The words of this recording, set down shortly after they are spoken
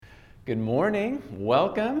Good morning.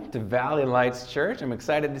 Welcome to Valley Lights Church. I'm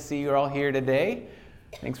excited to see you all here today.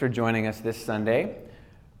 Thanks for joining us this Sunday.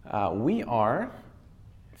 For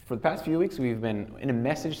the past few weeks, we've been in a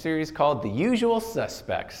message series called The Usual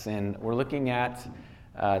Suspects, and we're looking at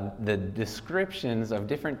the descriptions of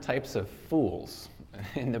different types of fools.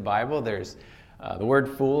 In the Bible, there's the word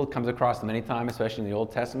fool comes across many times, especially in the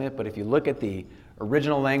Old Testament, but if you look at the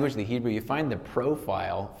original language, the Hebrew, you find the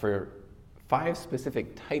profile for 5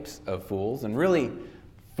 specific types of fools and really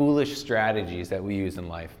foolish strategies that we use in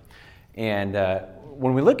life. And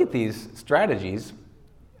when we look at these strategies,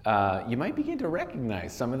 you might begin to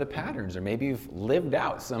recognize some of the patterns, or maybe you've lived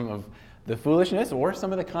out some of the foolishness or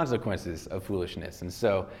some of the consequences of foolishness. And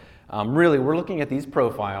so really we're looking at these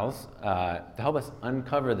profiles to help us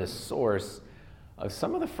uncover the source of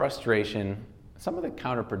some of the frustration, some of the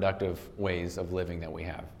counterproductive ways of living that we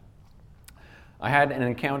have. I had an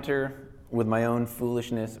encounter with my own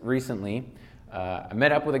foolishness recently. I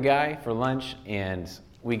met up with a guy for lunch, and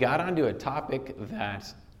we got onto a topic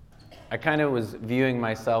that I kind of was viewing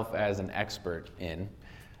myself as an expert in.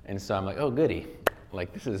 And so I'm like, oh goody,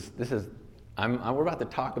 like we're about to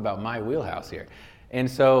talk about my wheelhouse here. And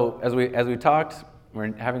so as we talked,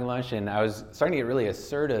 we're having lunch, and I was starting to get really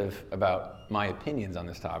assertive about my opinions on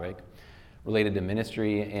this topic related to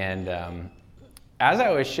ministry. And as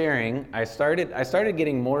I was sharing, I started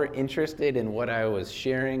getting more interested in what I was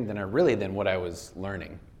sharing than what I was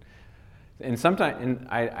learning. And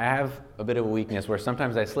I have a bit of a weakness where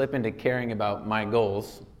sometimes I slip into caring about my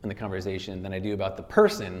goals in the conversation than I do about the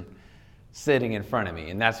person sitting in front of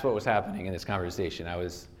me. And that's what was happening in this conversation. I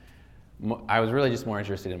was really just more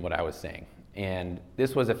interested in what I was saying. And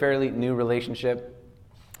this was a fairly new relationship,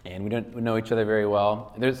 and we don't know each other very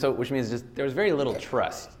well. Which means there was very little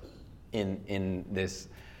trust in this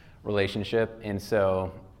relationship. And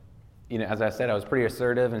so, as I said, I was pretty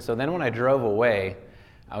assertive. And so then when I drove away,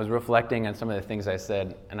 I was reflecting on some of the things I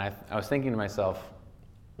said, and I was thinking to myself,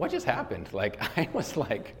 what just happened? Like, I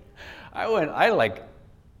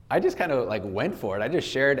just kind of went for it. I just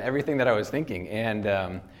shared everything that I was thinking.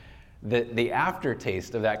 And the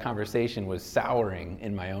aftertaste of that conversation was souring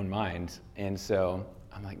in my own mind. And so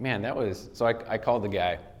I'm like, man, so I called the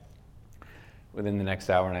guy within the next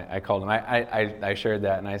hour, and I called him. I shared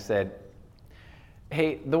that, and I said,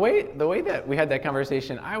 hey, the way that we had that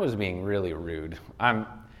conversation, I was being really rude. I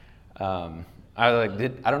was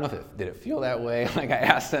like, I don't know if did it feel that way? Like, I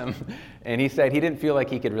asked him, and he said he didn't feel like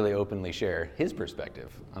he could really openly share his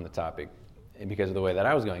perspective on the topic because of the way that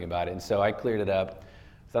I was going about it. And so I cleared it up.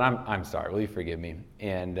 Said, I'm sorry, will you forgive me?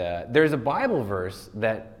 And there's a Bible verse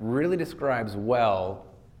that really describes well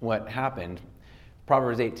what happened.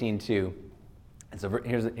 Proverbs 18:2. And so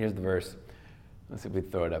here's the verse. Let's see if we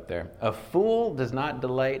throw it up there. A fool does not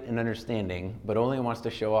delight in understanding, but only wants to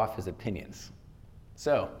show off his opinions.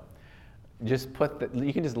 So just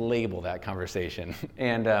you can just label that conversation.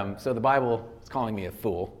 And so the Bible is calling me a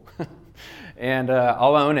fool. And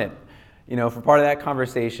I'll own it. For part of that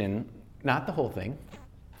conversation, not the whole thing,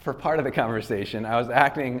 for part of the conversation, I was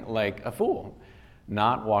acting like a fool,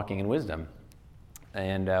 not walking in wisdom.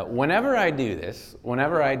 And whenever I do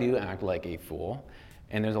act like a fool,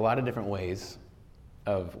 and there's a lot of different ways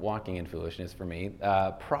of walking in foolishness for me,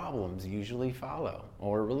 problems usually follow,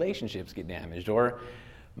 or relationships get damaged, or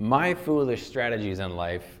my foolish strategies in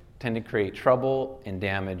life tend to create trouble and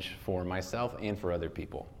damage for myself and for other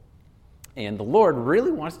people. And the Lord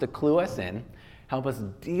really wants to clue us in, help us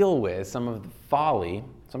deal with some of the folly.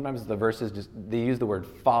 Sometimes the verses they use the word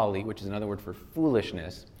folly, which is another word for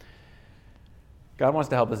foolishness. God wants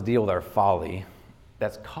to help us deal with our folly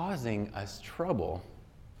that's causing us trouble.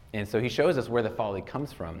 And so he shows us where the folly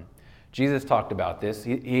comes from. Jesus talked about this.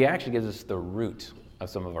 He actually gives us the root of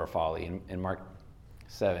some of our folly. In Mark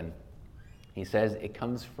 7, he says it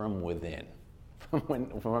comes from within,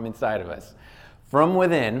 from inside of us. From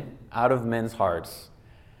within, out of men's hearts,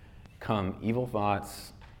 come evil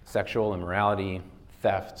thoughts, sexual immorality,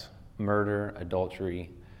 theft, murder,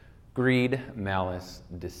 adultery, greed, malice,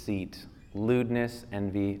 deceit, lewdness,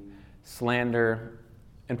 envy, slander,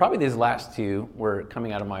 and probably these last 2 were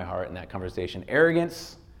coming out of my heart in that conversation: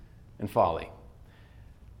 arrogance and folly.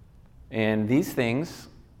 And these things,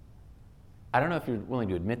 I don't know if you're willing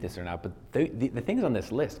to admit this or not, but the things on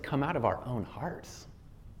this list come out of our own hearts.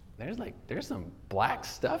 There's some black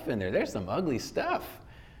stuff in there. There's some ugly stuff.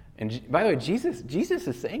 And by the way, Jesus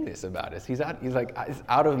is saying this about us. He's like, it's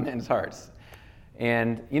out of men's hearts.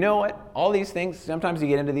 And you know what? All these things, sometimes you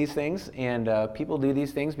get into these things, and people do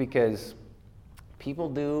these things because people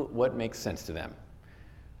do what makes sense to them.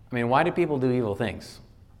 I mean, why do people do evil things?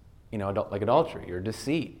 Like adultery or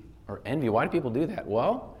deceit or envy. Why do people do that?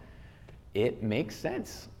 Well, it makes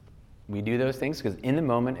sense. We do those things because in the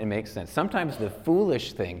moment it makes sense. Sometimes the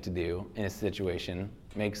foolish thing to do in a situation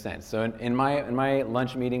makes sense. So in my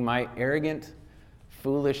lunch meeting, my arrogant,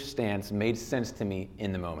 foolish stance made sense to me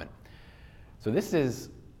in the moment. So this is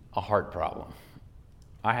a heart problem.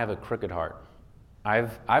 I have a crooked heart.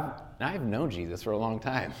 I've known Jesus for a long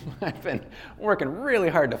time. I've been working really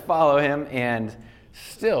hard to follow him, and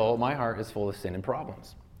still my heart is full of sin and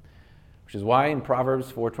problems. Which is why in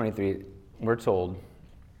Proverbs 4:23 we're told,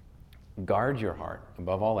 guard your heart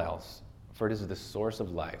above all else, for it is the source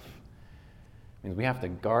of life. It means we have to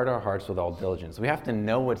guard our hearts with all diligence. We have to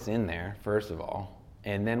know what's in there, first of all,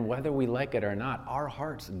 and then whether we like it or not, our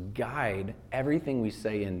hearts guide everything we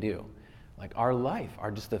say and do. Like our life,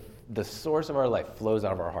 the source of our life flows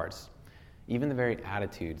out of our hearts, even the very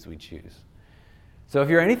attitudes we choose. So if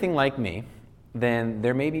you're anything like me, then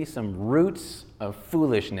there may be some roots of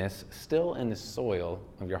foolishness still in the soil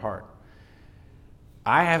of your heart.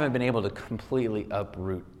 I haven't been able to completely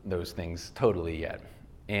uproot those things totally yet.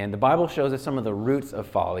 And the Bible shows us some of the roots of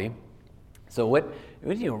folly. So what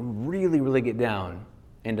really get down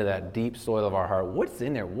into that deep soil of our heart, what's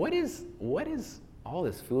in there? What is all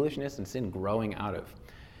this foolishness and sin growing out of?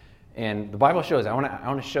 And the Bible shows, I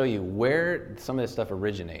want to show you where some of this stuff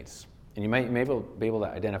originates. And you may be able to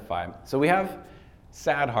identify. So we have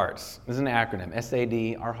sad hearts. This is an acronym,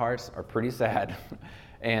 SAD. Our hearts are pretty sad.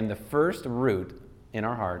 And the first root in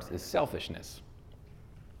our hearts is selfishness.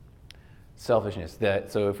 Selfishness.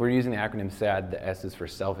 So if we're using the acronym SAD, the S is for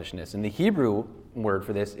selfishness. And the Hebrew word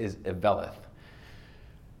for this is eveleth.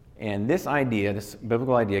 And this idea, this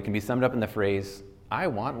biblical idea, can be summed up in the phrase, I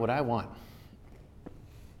want what I want.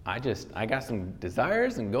 I got some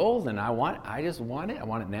desires and goals, and I just want it. I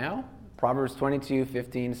want it now. Proverbs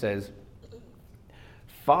 22:15 says,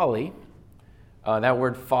 folly, that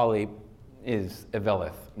word folly is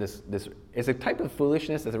eveleth. This is a type of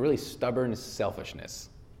foolishness that's a really stubborn selfishness.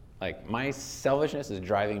 Like, my selfishness is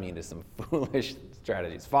driving me into some foolish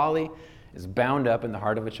strategies. Folly is bound up in the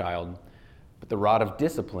heart of a child, but the rod of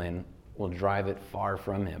discipline will drive it far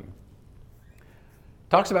from him.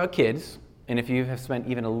 Talks about kids, and if you have spent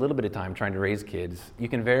even a little bit of time trying to raise kids, you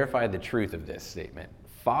can verify the truth of this statement.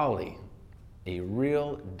 Folly, a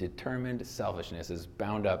real determined selfishness, is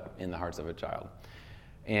bound up in the hearts of a child.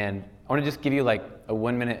 And I want to just give you like a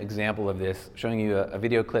 1-minute example of this, showing you a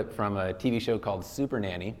video clip from a TV show called Super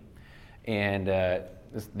Nanny. And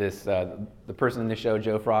the person in the show,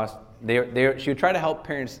 Joe Frost, she would try to help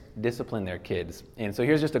parents discipline their kids. And so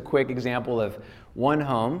here's just a quick example of one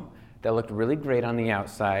home that looked really great on the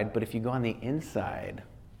outside, but if you go on the inside,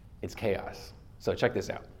 it's chaos. So check this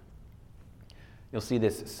out. You'll see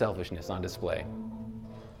this selfishness on display.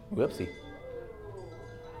 Whoopsie.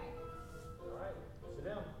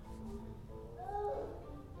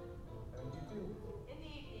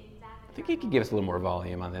 I think you could give us a little more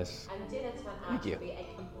volume on this. And dinner turned out to be a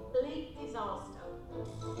complete disaster.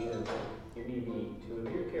 Eden, you need to eat 2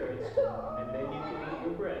 of your carrots, and then you can eat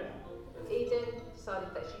your bread. Eden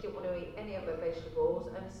decided that she didn't want to eat any of her vegetables,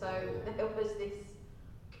 and so there was this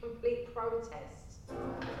complete protest.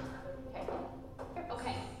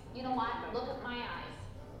 Okay, you know what? Look at my eyes.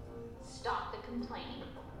 Stop the complaining.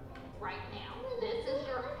 Right now. This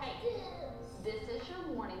is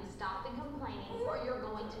your warning. Stop the complaining or you're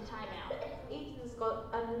going to time out. Eden's got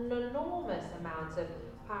an enormous amount of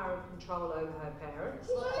power and control over her parents.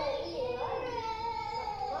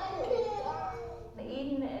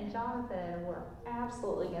 Eden and Jonathan were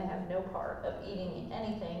absolutely going to have no part of eating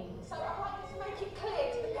anything. So I want you to make it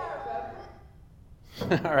clear to the pair of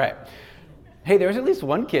them. All right. Hey, there was at least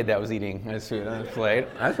one kid that was eating his food on the plate.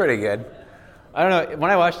 That's pretty good. I don't know. When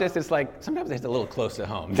I watch this, it's like sometimes it's a little close to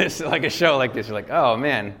home. This like a show like this, you're like, oh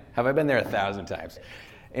man, have I been there 1,000 times?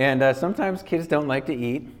 And sometimes kids don't like to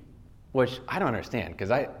eat, which I don't understand because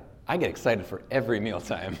I get excited for every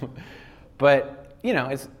mealtime. But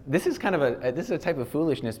this is kind of a type of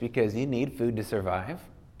foolishness because you need food to survive.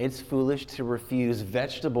 It's foolish to refuse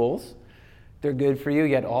vegetables. They're good for you,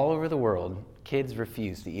 yet all over the world, kids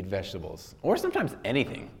refuse to eat vegetables, or sometimes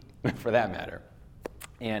anything, for that matter.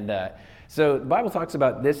 And so the Bible talks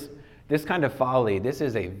about this kind of folly. This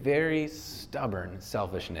is a very stubborn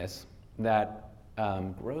selfishness that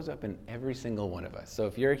grows up in every single one of us. So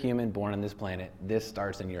if you're a human born on this planet, this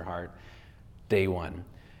starts in your heart day one.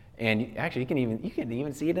 And actually, you can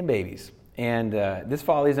even see it in babies. And this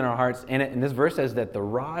folly is in our hearts. And this verse says that the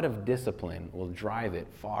rod of discipline will drive it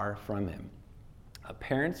far from him. A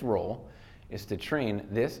parent's role is to train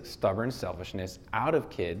this stubborn selfishness out of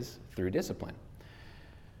kids through discipline.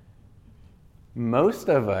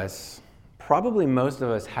 Probably most of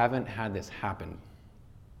us haven't had this happen.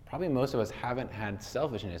 probably most of us haven't had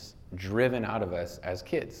selfishness driven out of us as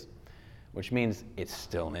kids, which means it's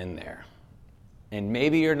still in there. And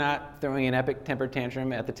maybe you're not throwing an epic temper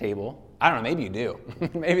tantrum at the table. I don't know, maybe you do.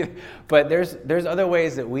 Maybe, but there's other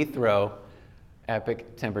ways that we throw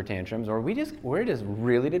epic temper tantrums, or we're just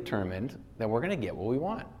really determined that we're going to get what we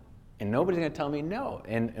want. And nobody's going to tell me no.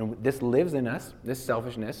 And this lives in us, this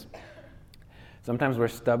selfishness. Sometimes we're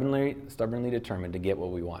stubbornly determined to get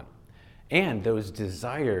what we want. And those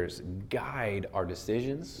desires guide our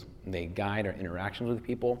decisions. They guide our interactions with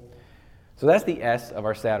people. So that's the S of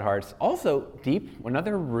our sad hearts. Also,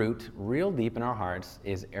 another root, real deep in our hearts,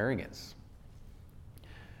 is arrogance.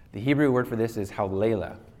 The Hebrew word for this is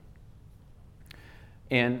haulela.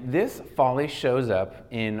 And this folly shows up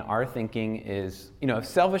in our thinking is, if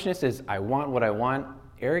selfishness is, I want what I want,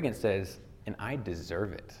 arrogance says, and I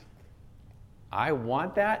deserve it. I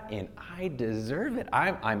want that, and I deserve it.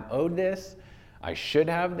 I'm owed this. I should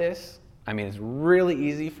have this. I mean, it's really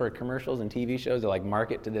easy for commercials and TV shows to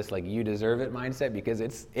market to this you deserve it mindset, because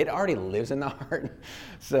it already lives in the heart.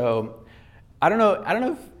 So I don't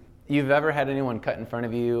know if you've ever had anyone cut in front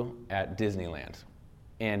of you at Disneyland.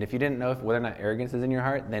 And if you didn't know whether or not arrogance is in your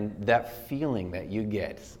heart, then that feeling that you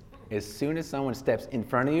get as soon as someone steps in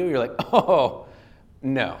front of you, you're like, oh,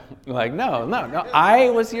 no. No, I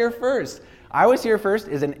was here first. I was here first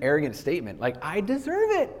is an arrogant statement. I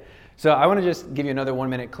deserve it. So I want to just give you another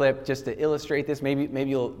 1-minute clip just to illustrate this. Maybe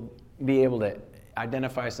you'll be able to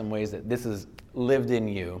identify some ways that this is lived in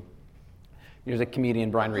you. Here's a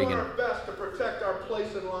comedian, Brian Regan. We're doing our best to protect our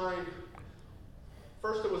place in line.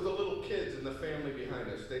 First it was the little kids in the family behind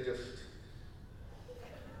us. They just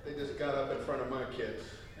got up in front of my kids.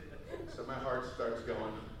 So my heart starts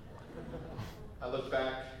going. I look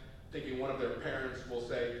back, thinking one of their parents will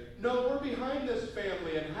say, no, we're behind this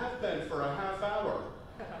family and have been for a half hour.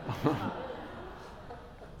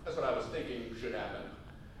 That's what I was thinking should happen.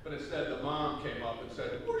 But instead the mom came up and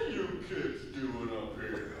said, what are you kids doing up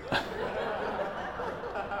here?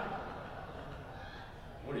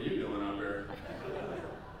 What are you doing up here?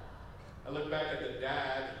 I look back at the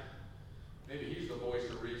dad. Maybe he's the voice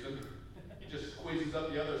of reason. He just squeezes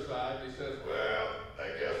up the other side and he says, well, I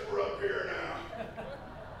guess we're up here now.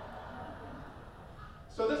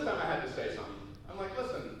 So this time I had to say something. I'm like,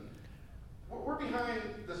 listen, we're behind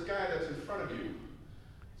this guy that's in front of you.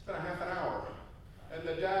 It's been a half an hour. And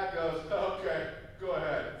the dad goes, okay, go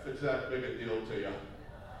ahead, if it's that big a deal to you.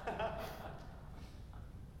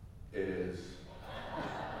 It is.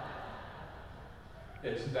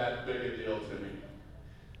 It's that big a deal to me.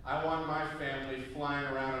 I want my family flying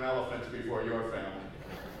around in elephants before your family.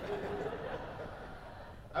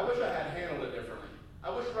 I wish I had handled it differently. I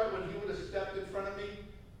wish right when he would have stepped in front of me,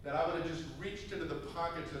 that I would have just reached into the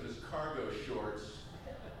pockets of his cargo shorts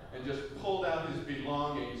and just pulled out his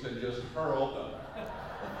belongings and just hurled them.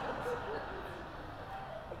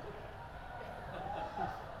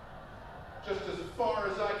 Just as far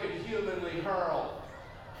as I could humanly hurl.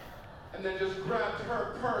 And then just grabbed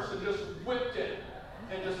her purse and just whipped it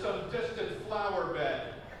into some distant flower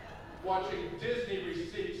bed, watching Disney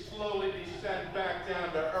receipts slowly descend back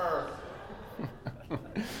down to earth.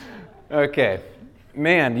 Okay.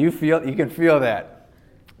 Man, you can feel that.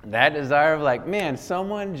 That desire of man,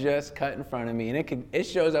 someone just cut in front of me. And it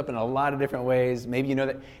shows up in a lot of different ways. Maybe you know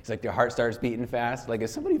that it's your heart starts beating fast. If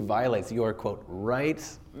somebody violates your, quote,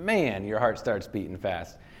 rights, man, your heart starts beating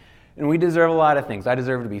fast. And we deserve a lot of things. I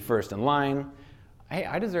deserve to be first in line. Hey,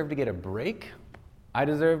 I deserve to get a break. I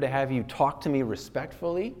deserve to have you talk to me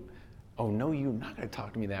respectfully. Oh, no, you're not going to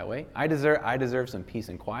talk to me that way. I deserve some peace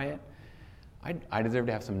and quiet. I deserve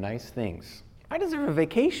to have some nice things. I deserve a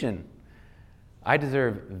vacation. I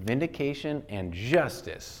deserve vindication and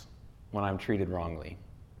justice when I'm treated wrongly.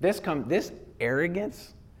 This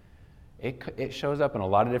arrogance, it shows up in a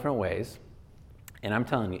lot of different ways. And I'm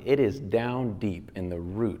telling you, it is down deep in the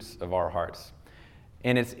roots of our hearts.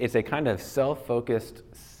 And it's a kind of self-focused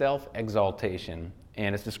self-exaltation.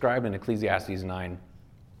 And it's described in Ecclesiastes 9.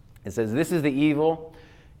 It says, this is the evil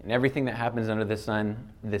and everything that happens under the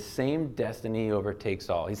sun. The same destiny overtakes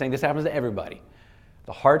all. He's saying this happens to everybody.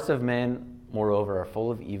 The hearts of men, moreover, are full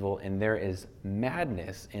of evil, and there is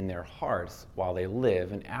madness in their hearts while they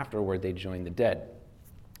live, and afterward they join the dead.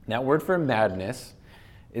 That word for madness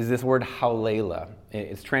is this word haulela.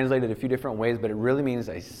 It's translated a few different ways, but it really means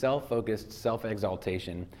a self-focused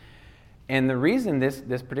self-exaltation. And the reason this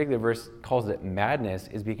particular verse calls it madness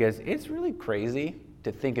is because it's really crazy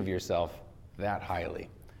to think of yourself that highly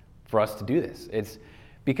for us to do this. It's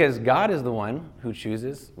because God is the one who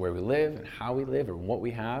chooses where we live and how we live and what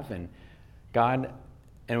we have. And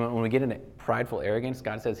when we get into prideful arrogance,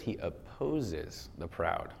 God says he opposes opposes the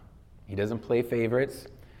proud. He doesn't play favorites.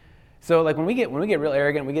 So like when we get real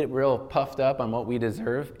arrogant, we get real puffed up on what we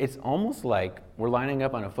deserve, it's almost like we're lining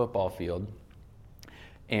up on a football field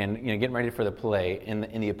and getting ready for the play,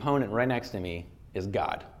 and the opponent right next to me is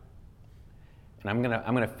God. And I'm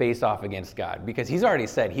gonna face off against God because he's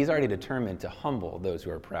already determined to humble those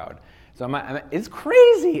who are proud. So it's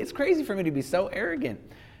crazy. It's crazy for me to be so arrogant.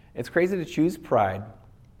 It's crazy to choose pride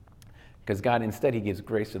because God instead, he gives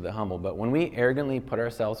grace to the humble. But when we arrogantly put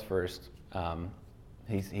ourselves first,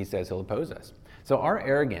 he says he'll oppose us. So our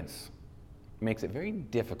arrogance makes it very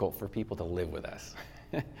difficult for people to live with us.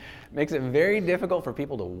 Makes it very difficult for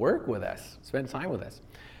people to work with us, spend time with us.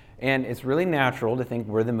 And it's really natural to think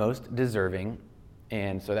we're the most deserving.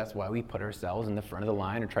 And so that's why we put ourselves in the front of the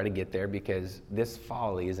line or try to get there, because this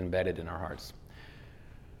folly is embedded in our hearts.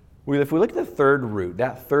 If we look at the third root,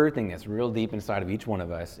 that third thing that's real deep inside of each one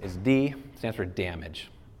of us is D, stands for damage.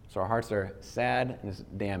 So our hearts are sad and it's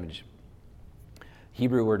damage.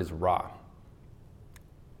 Hebrew word is ra.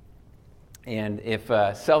 And if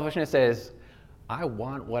selfishness says, I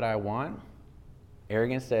want what I want,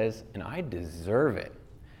 arrogance says, and I deserve it.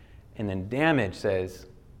 And then damage says,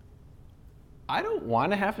 I don't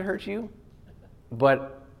want to have to hurt you,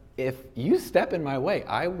 but if you step in my way,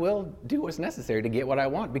 I will do what's necessary to get what I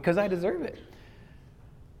want because I deserve it.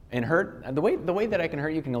 And hurt, the way that I can hurt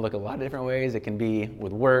you can look a lot of different ways. It can be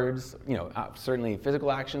with words, certainly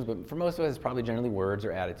physical actions, but for most of us, it's probably generally words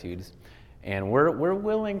or attitudes. And we're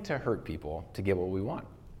willing to hurt people to get what we want.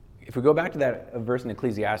 If we go back to that verse in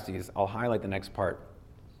Ecclesiastes, I'll highlight the next part.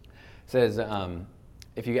 It says,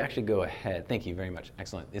 if you actually go ahead, thank you very much,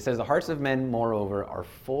 excellent. It says, the hearts of men, moreover, are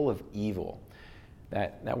full of evil.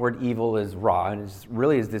 That word evil is raw, and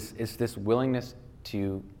it's this willingness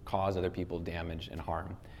to cause other people damage and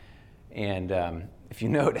harm. And if you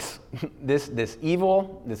notice, this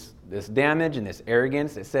evil, this damage, and this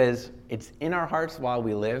arrogance, it says it's in our hearts while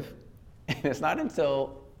we live, and it's not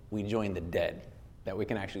until we join the dead that we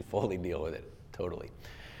can actually fully deal with it, totally.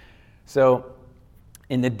 So,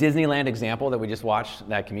 in the Disneyland example that we just watched,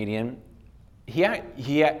 that comedian, he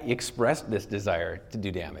expressed this desire to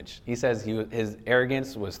do damage. He says his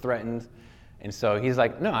arrogance was threatened, and so he's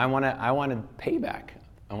like, no, I want to pay back.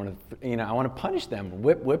 I want to punish them,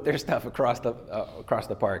 whip their stuff across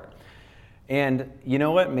the park. And you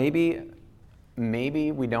know what? Maybe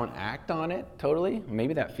we don't act on it totally.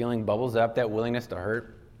 Maybe that feeling bubbles up, that willingness to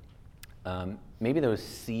hurt. Maybe those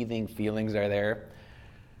seething feelings are there.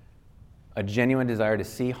 A genuine desire to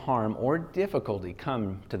see harm or difficulty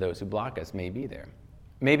come to those who block us may be there.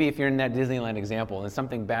 Maybe if you're in that Disneyland example and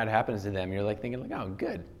something bad happens to them, you're like thinking oh,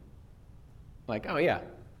 good. Like, oh yeah,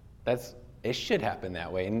 it should happen that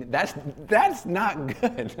way. And that's not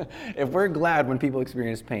good if we're glad when people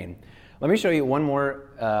experience pain. Let me show you one more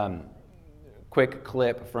quick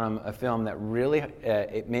clip from a film that really,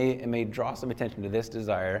 it may draw some attention to this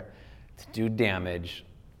desire to do damage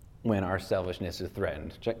when our selfishness is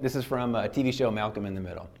threatened. This is from a TV show, Malcolm in the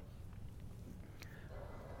Middle.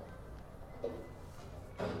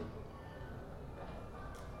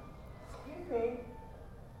 Excuse me.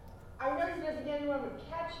 I know he doesn't get anyone to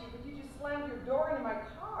catch you, but you just slammed your door into my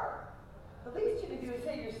car. The least you can do is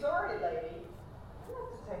say you're sorry, lady. You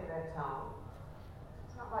don't have to take that tone.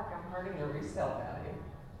 It's not like I'm hurting your resale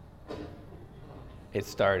value. It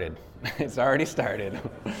started. It's already started.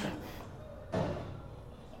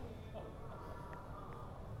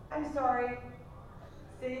 I'm sorry.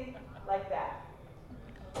 See? Like that.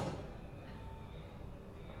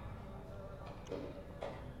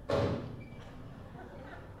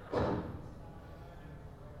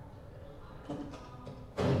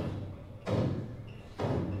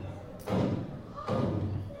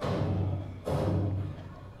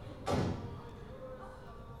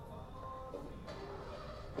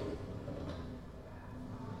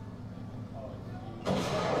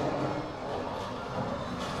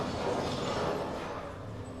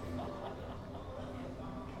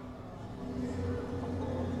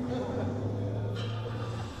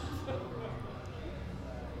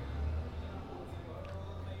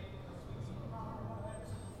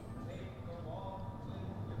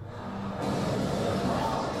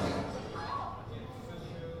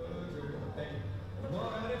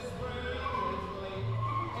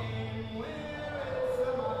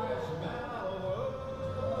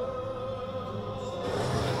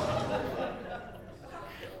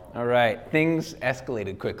 All right, things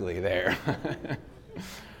escalated quickly there.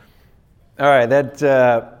 All right, that's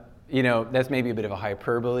maybe a bit of a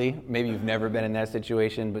hyperbole. Maybe you've never been in that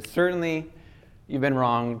situation, but certainly you've been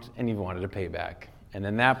wronged and you've wanted to pay back. And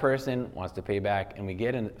then that person wants to pay back, and we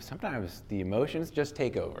get in, sometimes the emotions just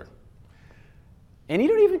take over. And you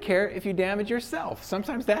don't even care if you damage yourself.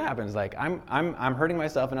 Sometimes that happens. Like I'm hurting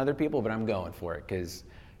myself and other people, but I'm going for it because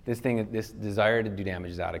this desire to do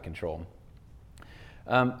damage is out of control.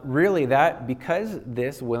 Really, because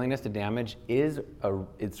this willingness to damage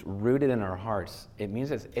it's rooted in our hearts. It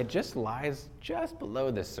means it just lies just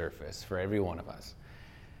below the surface for every one of us.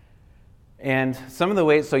 And some of the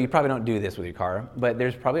ways, so you probably don't do this with your car, but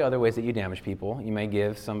there's probably other ways that you damage people. You may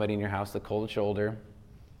give somebody in your house the cold shoulder,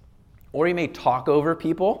 or you may talk over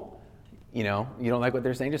people. You don't like what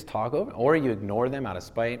they're saying, just talk over, or you ignore them out of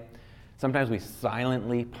spite. Sometimes we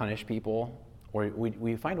silently punish people, or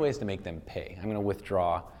we find ways to make them pay. I'm going to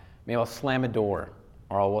withdraw. Maybe I'll slam a door,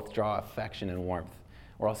 or I'll withdraw affection and warmth,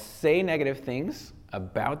 or I'll say negative things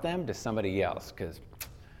about them to somebody else, because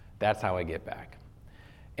that's how I get back.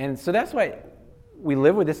 And so that's why we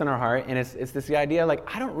live with this in our heart, and it's this idea like,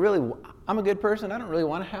 I'm a good person, I don't really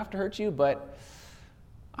want to have to hurt you, but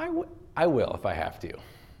I will if I have to.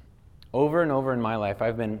 Over and over in my life,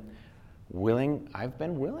 I've been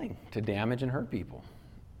willing to damage and hurt people.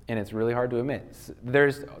 And it's really hard to admit.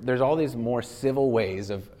 There's all these more civil ways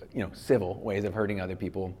of hurting other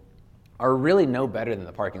people are really no better than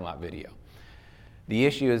the parking lot video. The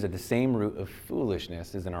issue is that the same root of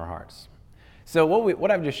foolishness is in our hearts. So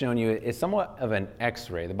what I've just shown you is somewhat of an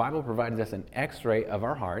X-ray. The Bible provides us an X-ray of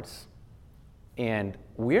our hearts, and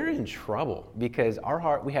we're in trouble because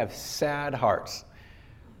we have sad hearts.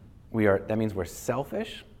 That means we're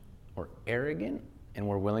selfish, we're arrogant, and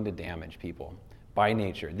we're willing to damage people by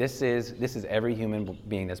nature. This is every human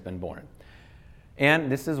being that's been born.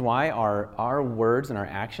 And this is why our words and our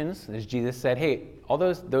actions, as Jesus said, hey, all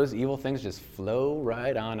those evil things just flow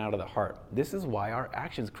right on out of the heart. This is why our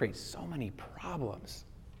actions create so many problems.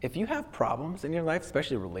 If you have problems in your life,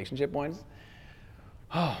 especially relationship ones,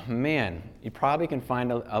 oh man, you probably can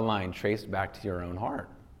find a line traced back to your own heart.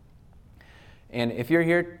 And if you're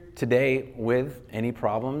here today with any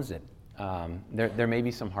problems, there may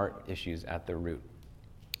be some heart issues at the root.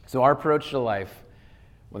 So our approach to life,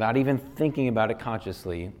 without even thinking about it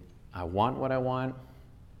consciously, I want what I want,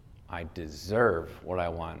 I deserve what I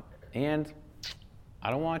want, and I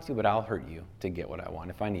don't want to, but I'll hurt you to get what I want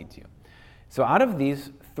if I need to. So out of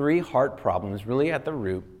these 3 heart problems, really at the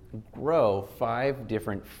root, grow 5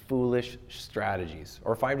 different foolish strategies,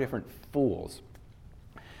 or 5 different fools.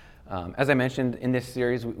 As I mentioned in this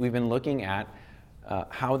series, we've been looking at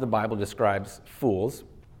how the Bible describes fools.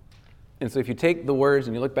 And so if you take the words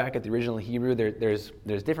and you look back at the original Hebrew, there's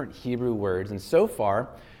different Hebrew words. And so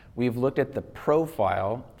far, we've looked at the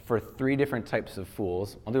profile for 3 different types of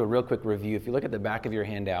fools. I'll do a real quick review. If you look at the back of your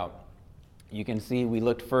handout, you can see we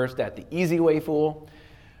looked first at the easy way fool.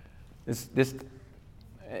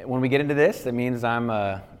 When we get into this, it means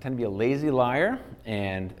I tend to be a lazy liar,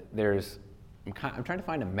 and I'm trying to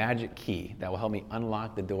find a magic key that will help me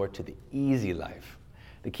unlock the door to the easy life.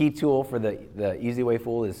 The key tool for the easy way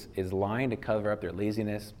fool is lying to cover up their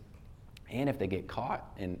laziness. And if they get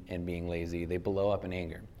caught in being lazy, they blow up in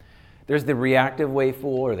anger. There's the reactive way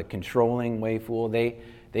fool or the controlling way fool. They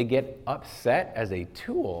get upset as a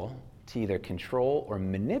tool to either control or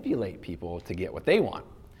manipulate people to get what they want.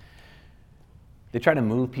 They try to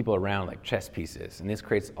move people around like chess pieces, and this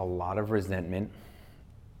creates a lot of resentment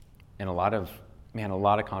and a lot of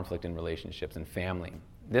conflict in relationships and family.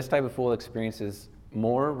 This type of fool experiences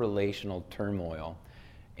more relational turmoil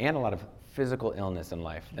and a lot of physical illness in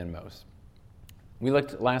life than most. We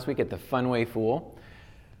looked last week at the fun way fool,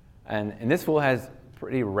 and this fool has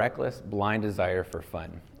pretty reckless, blind desire for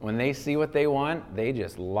fun. When they see what they want, they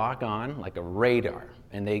just lock on like a radar,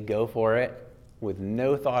 and they go for it with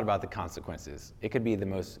no thought about the consequences. It could be the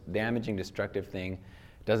most damaging, destructive thing,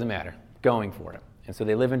 doesn't matter, going for it. And so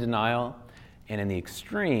they live in denial. And in the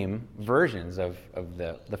extreme versions of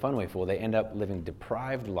the fun way fool, they end up living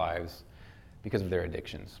deprived lives because of their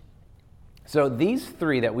addictions. So these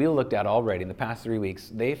 3 that we looked at already in the past 3 weeks,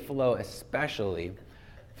 they flow especially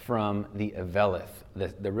from the aveleth,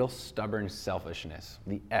 the real stubborn selfishness,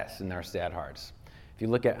 the S in our sad hearts. If you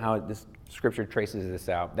look at how this scripture traces this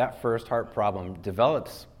out, that first heart problem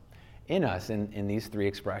develops in us in these 3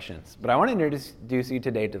 expressions. But I want to introduce you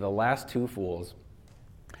today to the last 2 fools.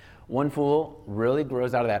 One fool really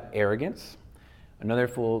grows out of that arrogance. Another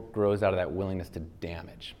fool grows out of that willingness to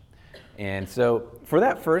damage. And so for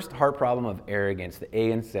that first heart problem of arrogance, the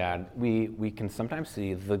A in sad, we can sometimes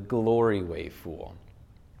see the glory way fool.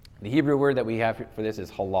 The Hebrew word that we have for this is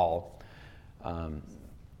halal.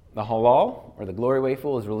 The halal, or the glory way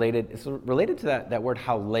fool, is related to that word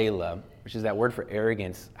hallelujah, which is that word for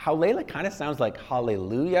arrogance. Hallelujah kind of sounds like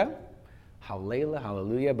hallelujah.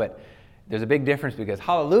 Hallelujah, but there's a big difference because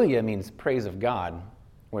hallelujah means praise of God,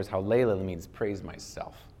 whereas hallelu means praise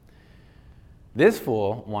myself. This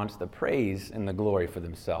fool wants the praise and the glory for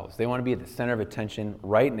themselves. They want to be at the center of attention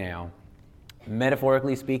right now.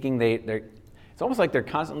 Metaphorically speaking, it's almost like they're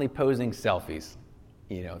constantly posing selfies,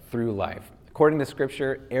 through life. According to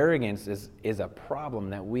Scripture, arrogance is a problem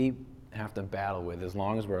that we have to battle with as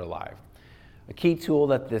long as we're alive. A key tool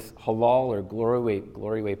that this halal or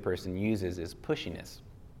glory way person uses is pushiness.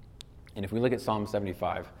 And if we look at Psalm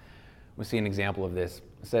 75, we see an example of this.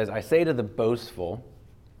 It says, I say to the boastful,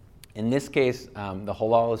 in this case, the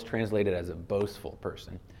halal is translated as a boastful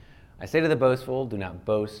person. I say to the boastful, do not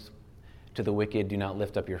boast. To the wicked, do not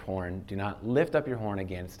lift up your horn. Do not lift up your horn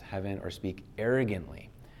against heaven or speak arrogantly.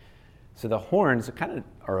 So the horns kind of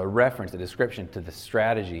are a reference, a description to the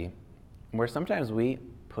strategy where sometimes we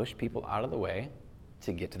push people out of the way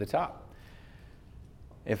to get to the top.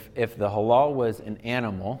 If the halal was an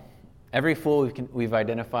animal, every fool we've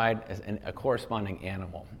identified as a corresponding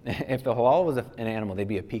animal. If the halal was an animal, they'd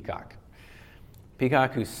be a peacock.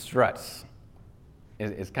 Peacock who struts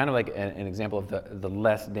is kind of like an example of the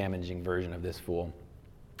less damaging version of this fool.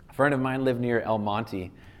 A friend of mine lived near El Monte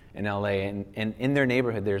in LA, and in their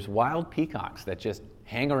neighborhood there's wild peacocks that just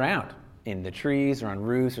hang around in the trees or on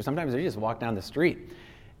roofs, or sometimes they just walk down the street.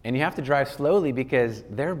 And you have to drive slowly because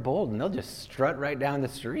they're bold and they'll just strut right down the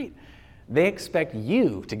street. They expect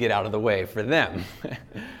you to get out of the way for them.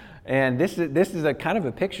 And this is a kind of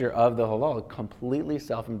a picture of the halal, completely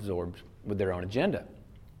self-absorbed with their own agenda.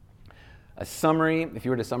 A summary, if you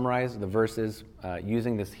were to summarize the verses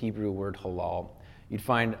using this Hebrew word halal, you'd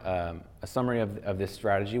find a summary of this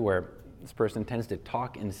strategy where this person tends to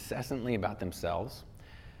talk incessantly about themselves.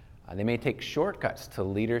 They may take shortcuts to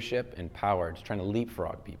leadership and power, just trying to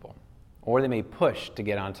leapfrog people. Or they may push to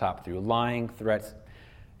get on top through lying, threats,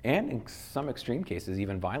 and in some extreme cases,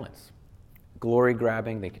 even violence. Glory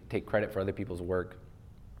grabbing, they can take credit for other people's work.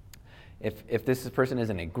 If this person is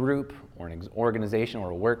in a group or an organization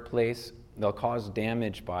or a workplace, they'll cause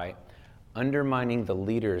damage by undermining the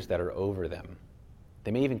leaders that are over them.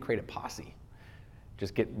 They may even create a posse,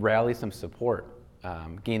 just rally some support,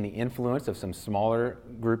 gain the influence of some smaller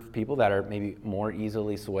group of people that are maybe more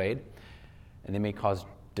easily swayed, and they may cause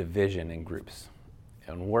division in groups,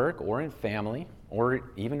 in work or in family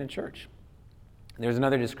or even in church. There's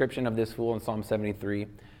another description of this fool in Psalm 73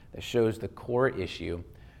 that shows the core issue.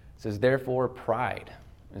 It says, therefore pride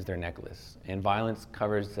is their necklace, and violence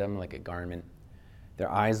covers them like a garment.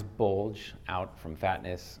 Their eyes bulge out from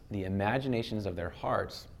fatness. The imaginations of their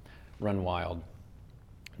hearts run wild.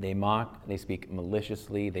 They mock, they speak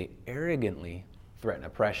maliciously, they arrogantly threaten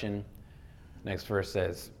oppression. Next verse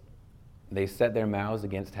says, they set their mouths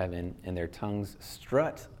against heaven, and their tongues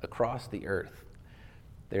strut across the earth.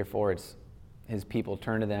 Therefore his people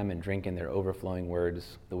turn to them and drink in their overflowing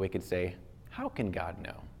words. The wicked say, how can God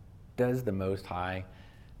know? Does the Most High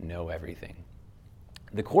know everything?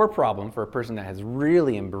 The core problem for a person that has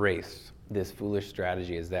really embraced this foolish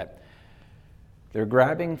strategy is that they're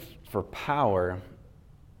grabbing for power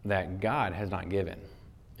that God has not given.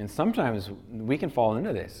 And sometimes we can fall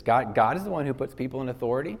into this. God is the one who puts people in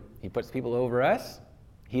authority. He puts people over us.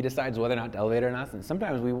 He decides whether or not to elevate or not. And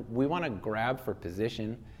sometimes we want to grab for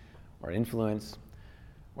position or influence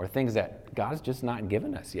or things that God's just not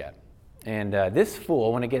given us yet. And this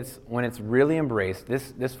fool, when it's really embraced,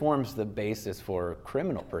 this forms the basis for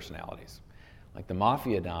criminal personalities, like the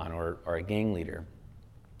mafia don or a gang leader.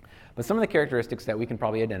 But some of the characteristics that we can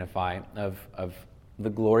probably identify of the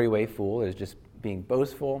glory way fool is just being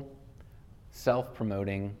boastful,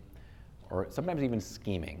 self-promoting, or sometimes even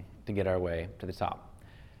scheming to get our way to the top.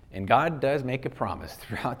 And God does make a promise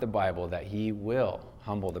throughout the Bible that he will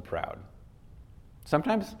humble the proud.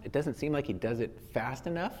 Sometimes it doesn't seem like he does it fast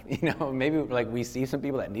enough. Maybe like we see some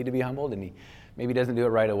people that need to be humbled and he maybe doesn't do it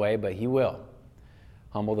right away, but he will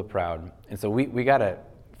humble the proud. And so we got to,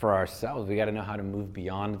 for ourselves, we got to know how to move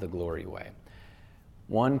beyond the glory way.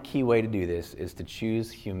 One key way to do this is to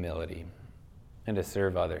choose humility and to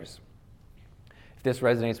serve others. If this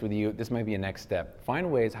resonates with you, this might be a next step.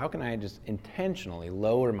 Find ways, how can I just intentionally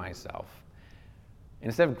lower myself? And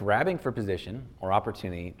instead of grabbing for position or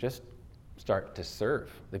opportunity, just start to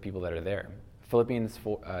serve the people that are there. Philippians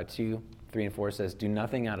 2:3-4 says, do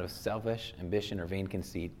nothing out of selfish ambition or vain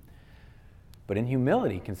conceit, but in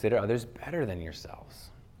humility consider others better than yourselves.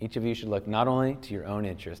 Each of you should look not only to your own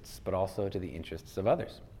interests, but also to the interests of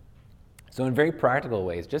others. So in very practical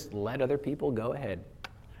ways, just let other people go ahead.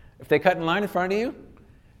 If they cut in line in front of you,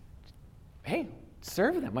 hey,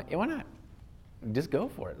 serve them. Why not? Just go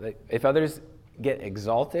for it. If others get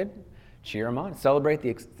exalted, cheer them on. Celebrate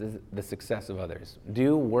the success of others.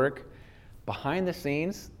 Do work behind the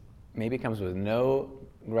scenes. Maybe it comes with no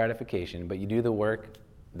gratification, but you do the work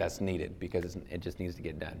that's needed because it just needs to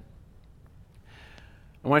get done.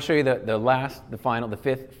 I want to show you the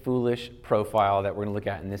fifth foolish profile that we're going to look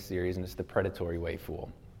at in this series, and it's the predatory way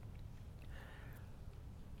fool.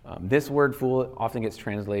 This word fool often gets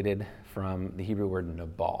translated from the Hebrew word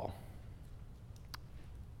nabal.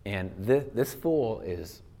 And this fool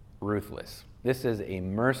is ruthless. This is a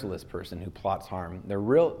merciless person who plots harm. The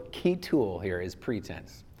real key tool here is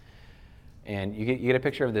pretense. And you get a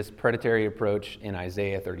picture of this predatory approach in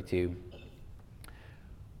Isaiah 32.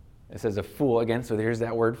 It says a fool, again, so there's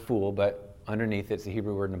that word fool, but underneath it's the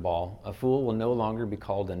Hebrew word nabal. A fool will no longer be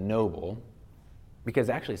called a noble, because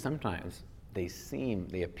actually sometimes they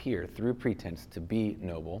appear through pretense to be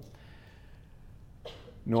noble.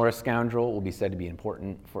 Nor a scoundrel will be said to be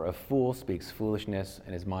important, for a fool speaks foolishness,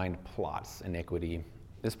 and his mind plots iniquity.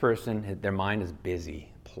 This person, their mind is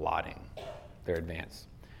busy plotting their advance.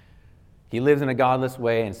 He lives in a godless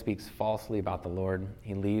way and speaks falsely about the Lord.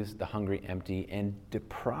 He leaves the hungry empty and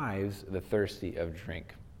deprives the thirsty of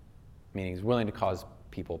drink, meaning he's willing to cause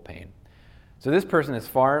people pain. So this person is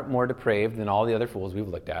far more depraved than all the other fools we've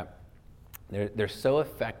looked at. They're so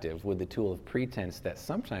effective with the tool of pretense that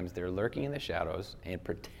sometimes they're lurking in the shadows and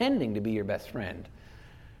pretending to be your best friend,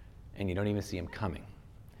 and you don't even see them coming.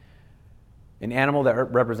 An animal that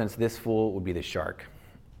represents this fool would be the shark.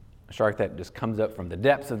 A shark that just comes up from the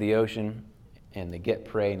depths of the ocean, and they get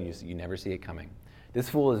prey, and you never see it coming. This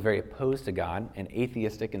fool is very opposed to God and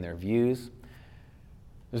atheistic in their views.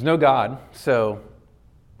 There's no God, so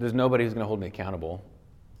there's nobody who's going to hold me accountable.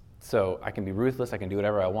 So I can be ruthless, I can do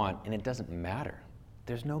whatever I want, and it doesn't matter.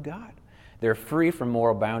 There's no God. They're free from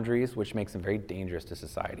moral boundaries, which makes them very dangerous to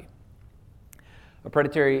society. A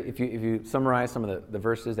predatory, if you summarize some of the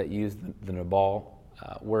verses that use the nabal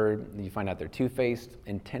word, you find out they're two-faced,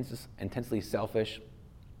 intensely selfish,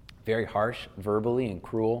 very harsh verbally and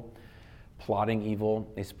cruel, plotting evil.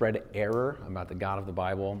 They spread error about the God of the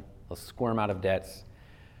Bible. They'll squirm out of debts.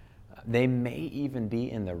 They may even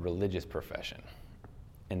be in the religious profession.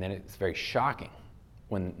 And then it's very shocking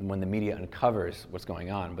when the media uncovers what's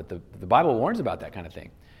going on. But the Bible warns about that kind of thing.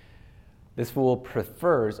 This fool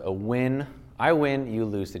prefers a I win, you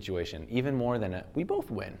lose situation, even more than we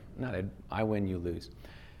both win, not a I win, you lose.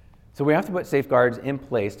 So we have to put safeguards in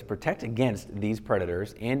place to protect against these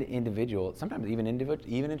predators and sometimes even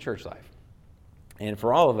in church life. And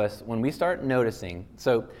for all of us, when we start noticing,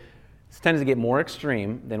 so this tends to get more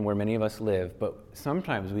extreme than where many of us live, but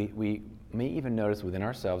sometimes we may even notice within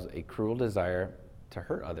ourselves a cruel desire to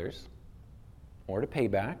hurt others or to pay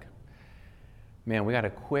back. Man, we got to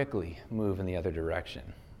quickly move in the other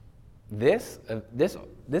direction. This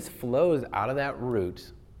flows out of that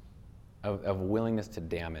root of willingness to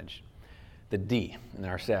damage, the D in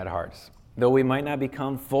our sad hearts. Though we might not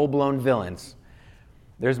become full-blown villains,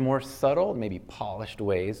 there's more subtle, maybe polished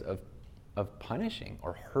ways of punishing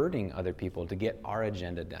or hurting other people to get our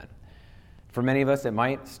agenda done. For many of us,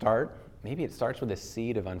 maybe it starts with a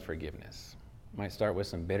seed of unforgiveness. It might start with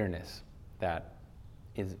some bitterness that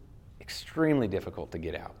is extremely difficult to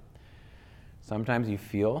get out. Sometimes you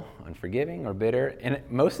feel unforgiving or bitter, and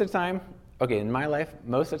most of the time, in my life,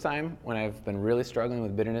 most of the time when I've been really struggling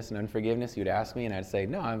with bitterness and unforgiveness, you'd ask me and I'd say,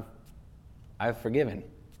 no, I've forgiven.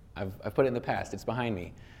 I've put it in the past. It's behind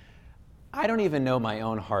me. I don't even know my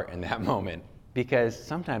own heart in that moment because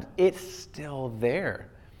sometimes it's still there.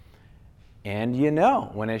 And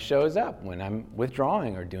when it shows up, when I'm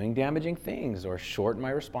withdrawing or doing damaging things or short in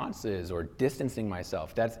my responses or distancing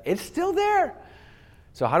myself, it's still there.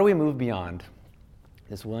 So how do we move beyond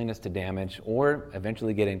this willingness to damage or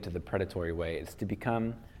eventually get into the predatory way? It's to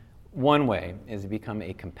become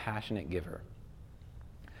a compassionate giver.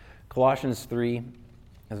 Colossians 3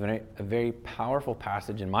 has been a very powerful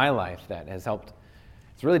passage in my life that has helped.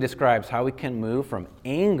 It really describes how we can move from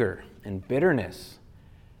anger and bitterness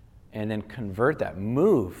and then convert that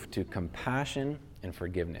move to compassion and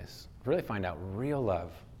forgiveness. Really find out real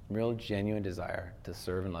love, real genuine desire to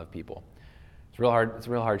serve and love people. It's a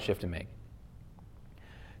real hard shift to make.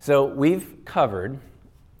 So we've covered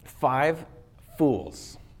 5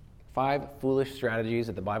 foolish strategies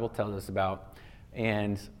that the Bible tells us about,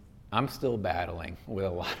 and I'm still battling with a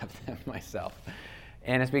lot of them myself.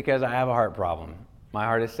 And it's because I have a heart problem. My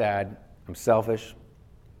heart is sad. I'm selfish.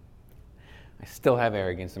 I still have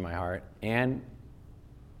arrogance in my heart. And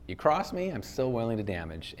you cross me, I'm still willing to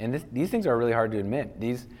damage. And these things are really hard to admit.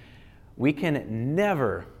 We can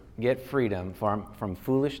never get freedom from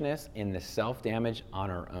foolishness in the self-damage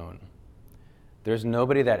on our own. There's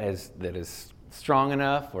nobody that is strong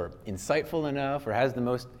enough or insightful enough or has the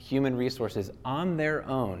most human resources on their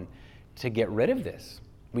own to get rid of this.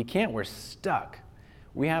 We can't. We're stuck.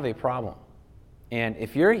 we have a problem. And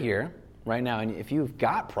if you're here right now, and if you've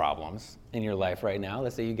got problems in your life right now,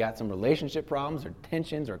 let's say you got some relationship problems or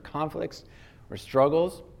tensions or conflicts or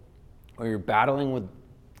struggles, or you're battling with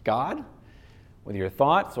God, with your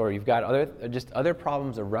thoughts, or you've got other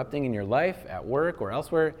problems erupting in your life at work or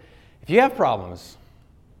elsewhere, if you have problems,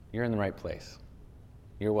 you're in the right place.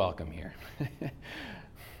 You're welcome here.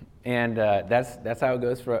 And that's how it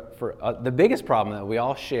goes for the biggest problem that we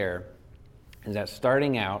all share is that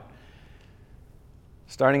starting out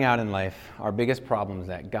in life, our biggest problem is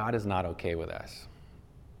that God is not okay with us.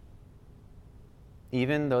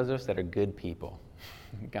 Even those of us that are good people,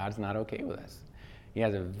 God's not okay with us. He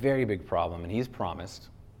has a very big problem, and he's promised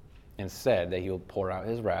and said that he'll pour out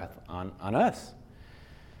his wrath on us.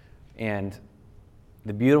 And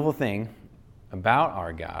the beautiful thing about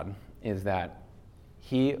our God is that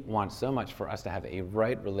he wants so much for us to have a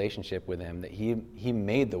right relationship with him that he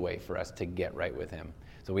made the way for us to get right with him.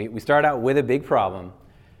 So we start out with a big problem,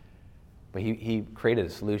 but he created a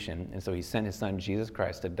solution, and so he sent his son Jesus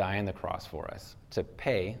Christ to die on the cross for us, to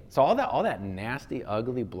pay. So all that nasty,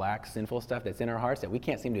 ugly, black, sinful stuff that's in our hearts that we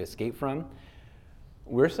can't seem to escape from,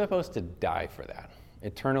 we're supposed to die for that,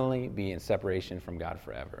 eternally be in separation from God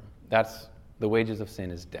forever. That's the wages of sin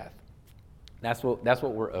is death. That's what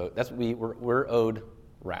we're owed. We're owed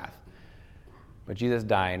wrath. But Jesus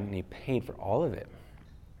died, and he paid for all of it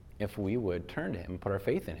if we would turn to him and put our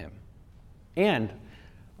faith in him. And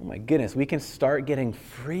oh my goodness, we can start getting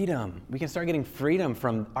freedom. We can start getting freedom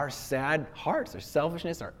from our sad hearts, our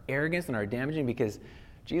selfishness, our arrogance, and our damaging, because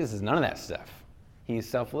Jesus is none of that stuff. He's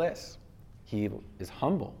selfless. He is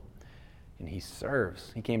humble. And he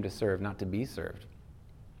serves. He came to serve, not to be served.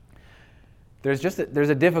 There's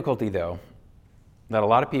a difficulty, though, that a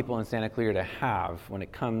lot of people in Santa Clarita have when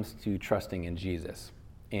it comes to trusting in Jesus.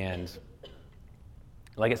 And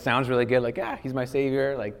like, it sounds really good, like, he's my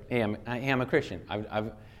Savior, like, hey, I'm a Christian.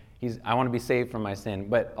 I want to be saved from my sin.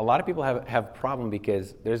 But a lot of people have problem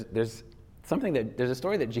because there's a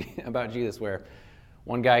story about Jesus where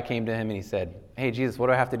one guy came to him and he said, hey, Jesus, what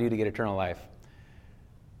do I have to do to get eternal life?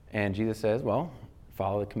 And Jesus says, well,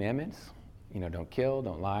 follow the commandments. Don't kill,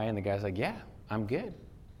 don't lie. And the guy's like, yeah, I'm good.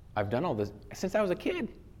 I've done all this. Since I was a kid,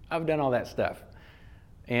 I've done all that stuff.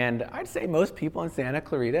 And I'd say most people in Santa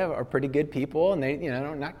Clarita are pretty good people, and they,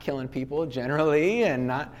 not killing people generally and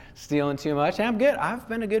not stealing too much. I'm good. I've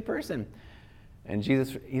been a good person. And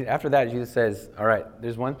after that, Jesus says, all right,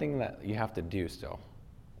 there's one thing that you have to do still.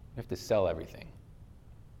 You have to sell everything.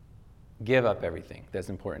 Give up everything that's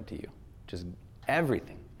important to you. Just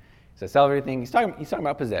everything. He says, sell everything. He's talking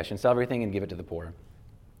about possession. Sell everything and give it to the poor.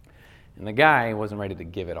 And the guy wasn't ready to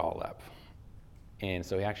give it all up. And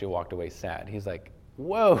so he actually walked away sad. He's like,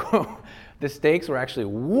 whoa, the stakes were actually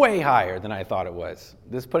way higher than I thought it was.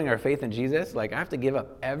 This putting our faith in Jesus, like, I have to give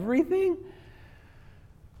up everything?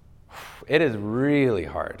 It is really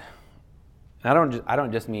hard. And I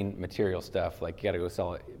don't just mean material stuff, like you got to go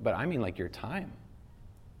sell it, but I mean like your time.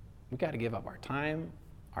 We got to give up our time,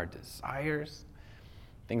 our desires,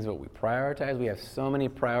 things that we prioritize. We have so many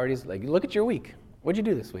priorities. Like, look at your week. What'd you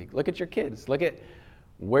do this week? Look at your kids. Look at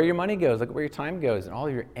where your money goes. Look at where your time goes, and all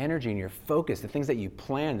of your energy and your focus, the things that you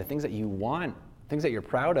plan, the things that you want, things that you're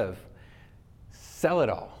proud of. Sell it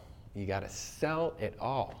all. You got to sell it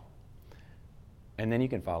all. And then you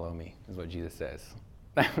can follow me, is what Jesus says.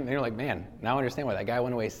 And you're like, man, now I understand why that guy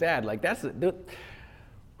went away sad. Like,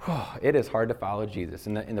 it is hard to follow Jesus.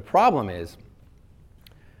 And the problem is,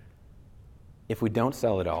 if we don't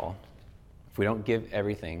sell it all, if we don't give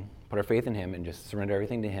everything, put our faith in him and just surrender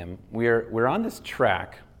everything to him, we're on this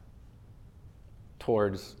track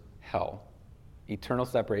towards hell. Eternal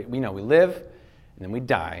separate. We know we live, and then we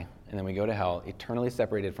die, and then we go to hell, eternally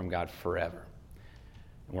separated from God forever.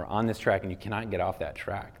 And we're on this track, and you cannot get off that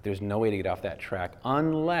track. There's no way to get off that track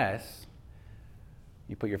unless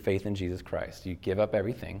you put your faith in Jesus Christ. You give up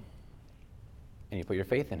everything, and you put your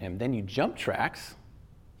faith in him. Then you jump tracks.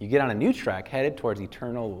 You get on a new track headed towards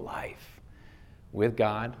eternal life with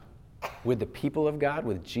God, with the people of God,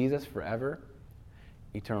 with Jesus forever,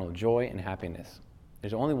 eternal joy and happiness.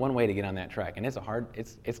 There's only one way to get on that track, and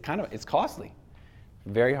it's costly.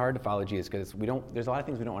 Very hard to follow Jesus because there's a lot of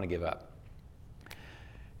things we don't want to give up.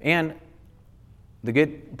 And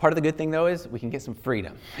part of the good thing, though, is we can get some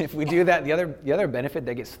freedom. If we do that, the other benefit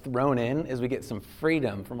that gets thrown in is we get some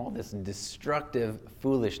freedom from all this destructive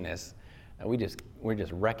foolishness that we're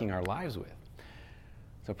just wrecking our lives with.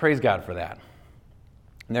 So praise God for that.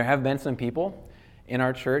 And there have been some people in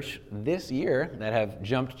our church this year that have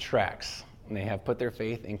jumped tracks, and they have put their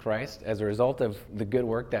faith in Christ as a result of the good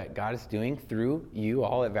work that God is doing through you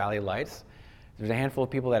all at Valley Lights. There's a handful of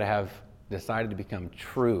people that have decided to become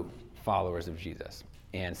true followers of Jesus.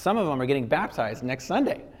 And some of them are getting baptized next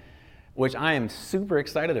Sunday, which I am super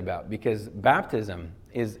excited about, because baptism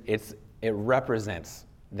it represents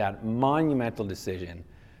that monumental decision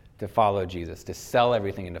to follow Jesus, to sell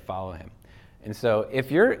everything and to follow him. And so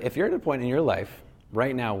if you're at a point in your life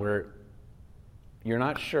right now where you're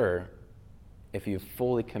not sure if you've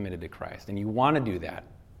fully committed to Christ and you want to do that,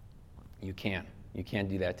 you can. You can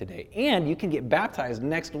do that today. And you can get baptized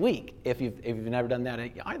next week if you've never done that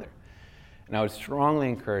either. And I would strongly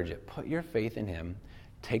encourage it. Put your faith in him.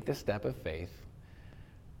 Take the step of faith.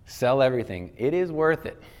 Sell everything. It is worth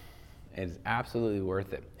it. It is absolutely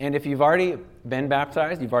worth it. And if you've already been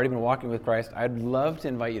baptized, you've already been walking with Christ, I'd love to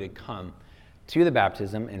invite you to come to the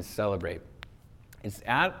baptism and celebrate. It's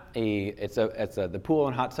at the pool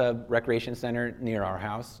and hot tub recreation center near our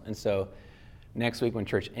house. And so next week when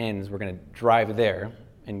church ends, we're going to drive there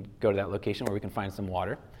and go to that location where we can find some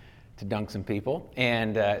water to dunk some people.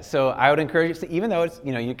 And so I would encourage you, even though it's,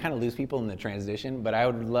 you kind of lose people in the transition, but I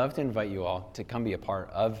would love to invite you all to come be a part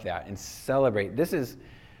of that and celebrate. This is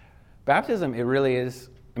baptism. It really is.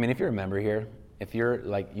 I mean, if you're a member here, if you're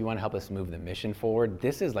you want to help us move the mission forward,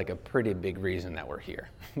 this is a pretty big reason that we're here.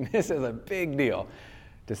 This is a big deal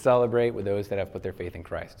to celebrate with those that have put their faith in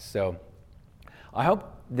Christ. So I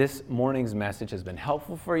hope this morning's message has been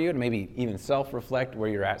helpful for you to maybe even self-reflect where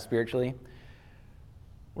you're at spiritually.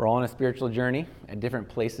 We're all on a spiritual journey at different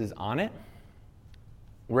places on it.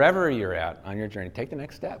 Wherever you're at on your journey, take the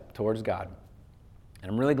next step towards God. And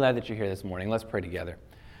I'm really glad that you're here this morning. Let's pray together.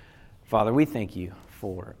 Father, we thank you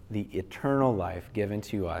for the eternal life given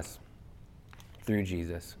to us through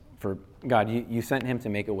Jesus. For God, you sent him to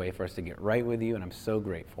make a way for us to get right with you, and I'm so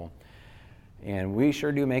grateful. And we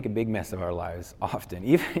sure do make a big mess of our lives often.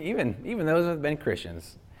 Even those who have been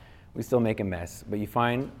Christians, we still make a mess. But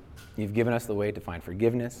you've given us the way to find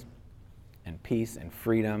forgiveness and peace and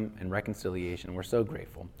freedom and reconciliation. We're so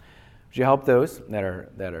grateful. Would you help those that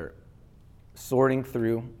are sorting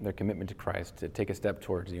through their commitment to Christ to take a step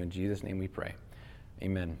towards you? In Jesus' name we pray.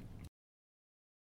 Amen.